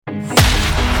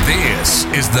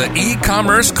is the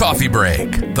E-Commerce Coffee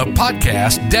Break, the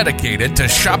podcast dedicated to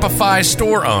Shopify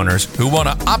store owners who want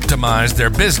to optimize their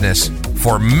business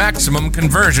for maximum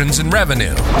conversions and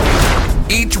revenue.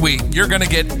 Each week, you're going to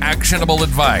get actionable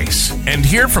advice and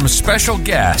hear from special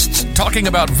guests talking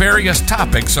about various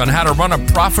topics on how to run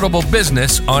a profitable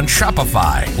business on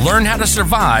Shopify. Learn how to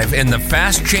survive in the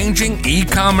fast-changing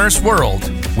e-commerce world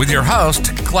with your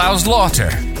host, Klaus Lauter,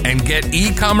 and get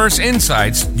e-commerce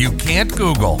insights you can't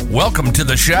Google. Welcome to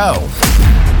the show.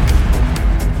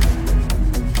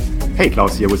 Hey,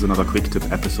 Klaus here with another quick tip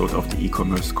episode of the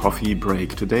E-Commerce Coffee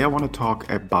Break. Today I want to talk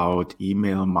about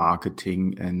email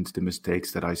marketing and the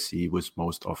mistakes that I see with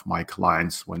most of my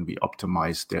clients when we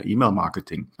optimize their email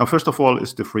marketing. Now, first of all,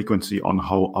 is the frequency on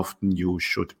how often you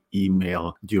should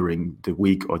email during the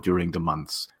week or during the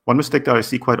months. One mistake that I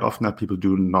see quite often that people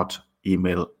do not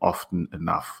email often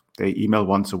enough. They email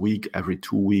once a week, every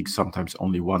 2 weeks, sometimes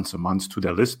only once a month to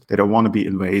their list. They don't want to be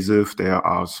invasive. They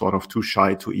are sort of too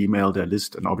shy to email their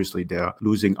list. And obviously they're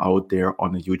losing out there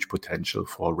on a huge potential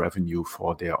for revenue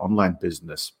for their online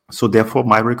business. So therefore,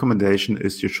 my recommendation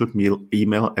is you should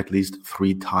email at least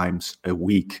 3 times a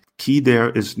week. Key there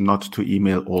is not to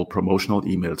email all promotional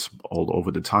emails all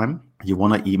over the time. You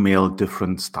want to email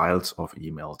different styles of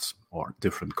emails or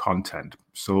different content.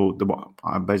 So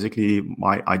basically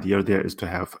my idea there is to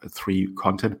have 3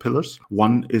 content pillars.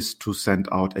 One is to send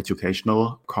out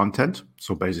educational content.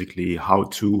 So basically how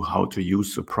to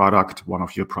use a product, one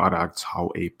of your products,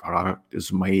 how a product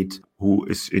is made, who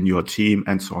is in your team,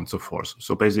 and so on and so forth.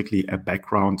 So basically a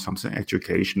background, something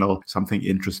educational, something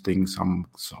interesting, some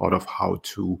sort of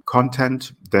how-to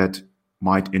content that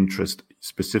might interest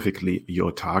specifically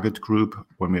your target group.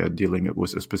 When we are dealing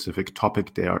with a specific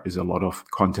topic, there is a lot of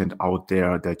content out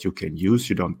there that you can use.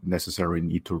 You don't necessarily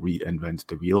need to reinvent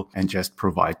the wheel and just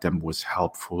provide them with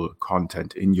helpful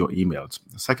content in your emails.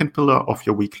 The second pillar of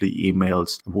your weekly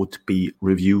emails would be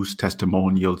reviews,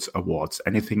 testimonials, awards,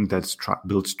 anything that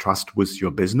builds trust with your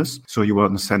business. So you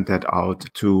want to send that out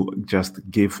to just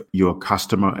give your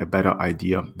customer a better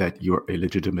idea that you're a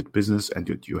legitimate business and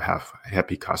that you have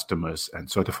happy customers and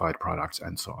certified products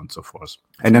and so on and so forth.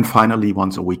 And then finally,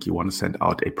 once a week, you want to send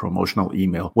out a promotional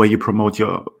email where you promote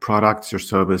your products, your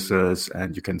services,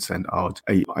 and you can send out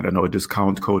a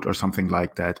discount code or something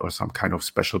like that, or some kind of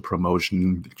special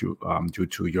promotion due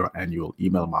to your annual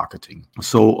email marketing.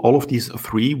 So all of these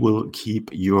 3 will keep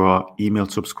your email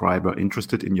subscriber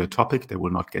interested in your topic. They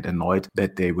will not get annoyed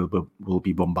that they will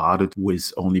be bombarded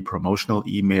with only promotional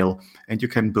email, and you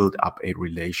can build up a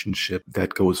relationship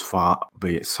that goes far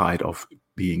beside of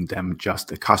being them just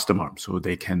a customer, so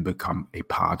they can become a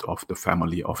part of the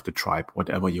family, of the tribe,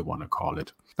 whatever you want to call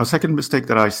it. Now, second mistake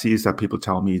that I see is that people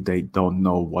tell me they don't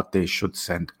know what they should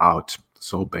send out.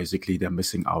 So basically, they're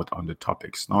missing out on the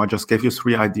topics. Now, I just gave you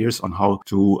 3 ideas on how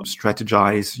to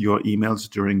strategize your emails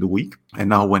during the week. And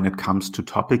now when it comes to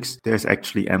topics, there's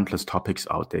actually endless topics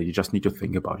out there. You just need to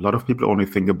think about. A lot of people only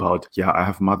think about, I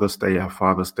have Mother's Day, I have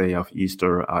Father's Day, I have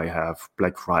Easter, I have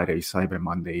Black Friday, Cyber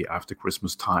Monday, I have the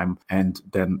Christmas time. And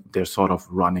then they're sort of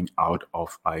running out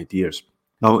of ideas.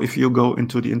 Now, if you go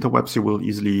into the interwebs, you will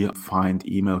easily find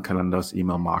email calendars,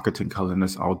 email marketing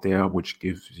calendars out there, which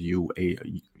gives you a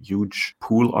huge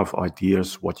pool of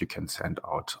ideas what you can send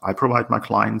out. I provide my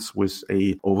clients with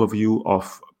a overview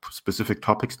of specific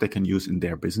topics they can use in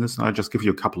their business. And I'll just give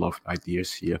you a couple of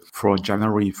ideas here. For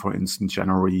January, for instance,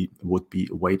 January would be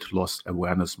Weight Loss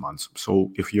Awareness Month.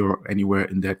 So if you're anywhere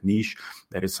in that niche,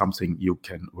 that is something you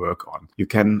can work on. You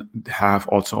can have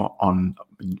also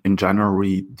in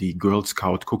January, the Girl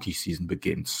Scout cookie season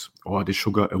begins, or the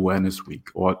Sugar Awareness Week,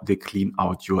 or the Clean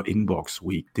Out Your Inbox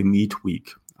Week, the Meat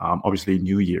Week. Obviously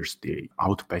New Year's Day,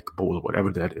 Outback Bowl,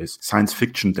 whatever that is, Science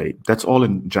Fiction Day. That's all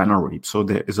in January. So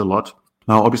there is a lot.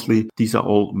 Now, obviously, these are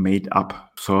all made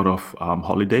up sort of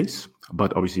holidays,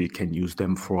 but obviously you can use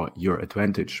them for your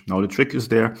advantage. Now, the trick is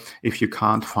there, if you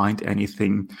can't find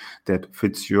anything that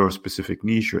fits your specific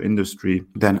niche, your industry,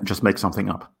 then just make something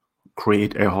up.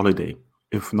 Create a holiday.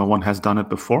 If no one has done it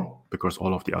before, because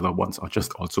all of the other ones are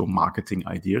just also marketing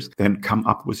ideas, then come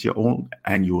up with your own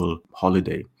annual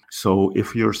holiday. So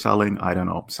if you're selling,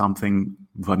 something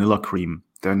vanilla cream,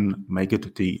 then make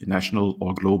it the national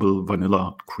or global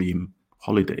vanilla cream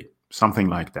holiday, something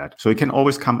like that. So you can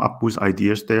always come up with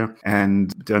ideas there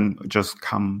and then just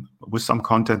come with some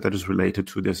content that is related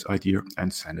to this idea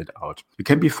and send it out. You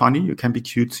can be funny, you can be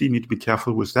cutesy, you need to be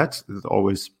careful with that. It'll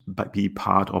always be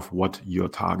part of what your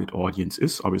target audience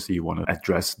is. Obviously, you want to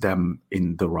address them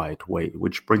in the right way,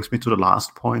 which brings me to the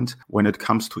last point. When it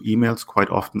comes to emails, quite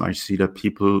often I see that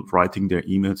people writing their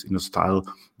emails in a style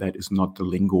that is not the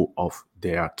lingo of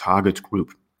their target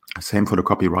group. Same for the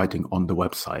copywriting on the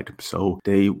website. So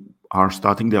they are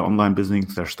starting their online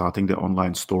business, they're starting their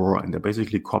online store, and they're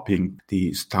basically copying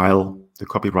the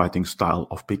copywriting style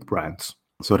of big brands.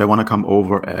 So they want to come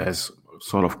over as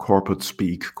sort of corporate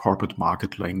speak, corporate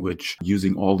market language,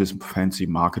 using all these fancy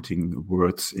marketing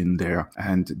words in there.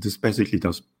 And this basically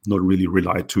does not really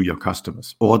relate to your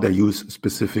customers. Or they use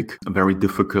specific, very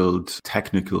difficult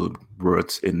technical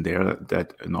words in there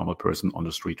that a normal person on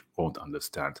the street won't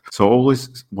understand. So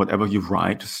always, whatever you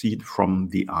write, see it from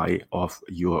the eye of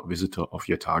your visitor, of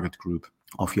your target group,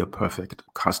 of your perfect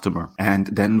customer, and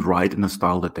then write in a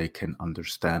style that they can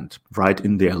understand. Write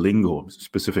in their lingo.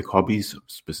 Specific hobbies,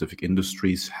 specific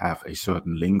industries have a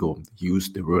certain lingo.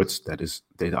 Use the words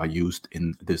that are used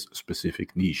in this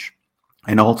specific niche.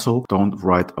 And also, don't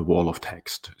write a wall of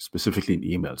text, specifically in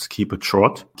emails. Keep it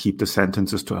short. Keep the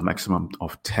sentences to a maximum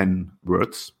of 10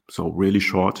 words. So really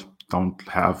short. Don't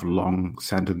have long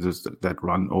sentences that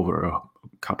run over a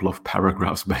couple of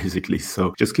paragraphs, basically.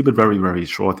 So just keep it very, very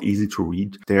short, easy to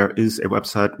read. There is a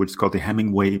website which is called the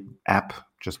Hemingway app.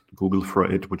 Just Google for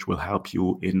it, which will help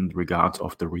you in regards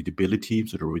of the readability.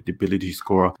 So the readability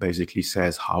score basically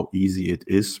says how easy it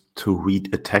is to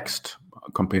read a text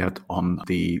compared on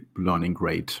the learning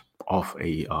grade of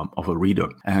a reader.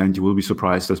 And you will be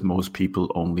surprised that most people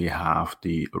only have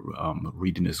the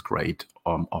readiness grade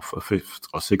of a 5th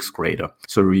or 6th grader.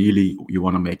 So really, you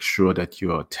want to make sure that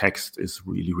your text is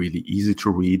really, really easy to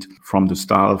read from the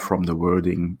style, from the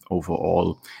wording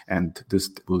overall. And this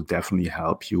will definitely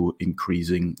help you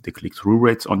increasing the click-through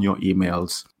rates on your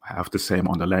emails. Have the same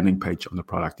on the landing page, on the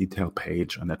product detail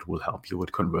page, and that will help you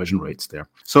with conversion rates there.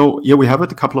 So here we have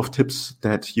it, a couple of tips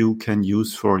that you can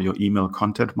use for your email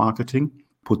content marketing.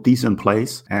 Put these in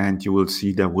place and you will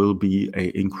see there will be an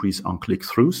increase on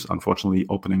click-throughs. Unfortunately,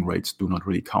 opening rates do not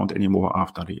really count anymore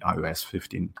after the iOS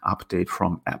 15 update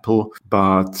from Apple.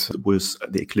 But with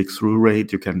the click-through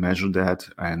rate, you can measure that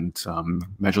and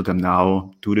measure them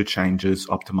now, do the changes,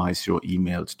 optimize your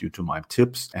emails due to my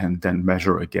tips, and then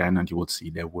measure again. And you will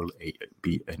see there will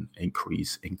be an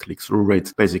increase in click-through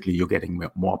rates. Basically, you're getting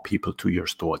more people to your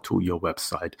store, to your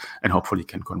website, and hopefully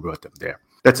can convert them there.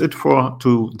 That's it for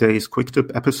today's quick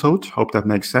tip episode. Hope that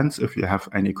makes sense. If you have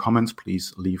any comments,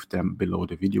 please leave them below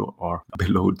the video or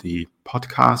below the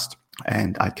podcast.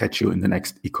 And I'll catch you in the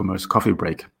next e-commerce coffee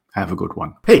break. Have a good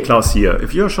one. Hey, Klaus here.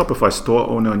 If you're a Shopify store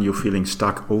owner and you're feeling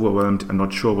stuck, overwhelmed, and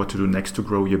not sure what to do next to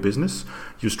grow your business,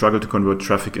 you struggle to convert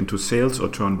traffic into sales or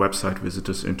turn website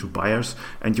visitors into buyers,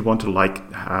 and you want to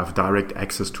have direct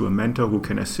access to a mentor who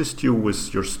can assist you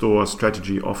with your store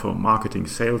strategy, offer, marketing,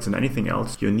 sales, and anything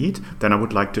else you need, then I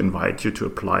would like to invite you to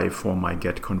apply for my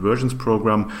Get Conversions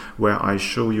program, where I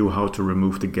show you how to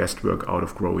remove the guesswork out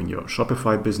of growing your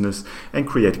Shopify business and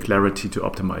create clarity to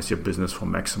optimize your business for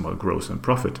maximal growth and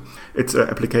profit. It's an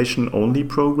application-only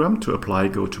program. To apply,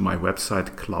 go to my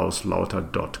website,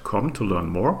 klauslauter.com, to learn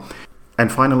more.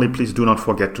 And finally, please do not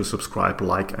forget to subscribe,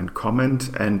 like, and comment.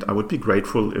 And I would be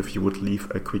grateful if you would leave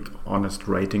a quick, honest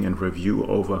rating and review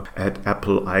over at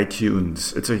Apple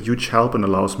iTunes. It's a huge help and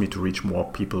allows me to reach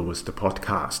more people with the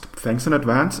podcast. Thanks in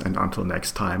advance, and until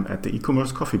next time at the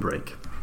e-commerce coffee break.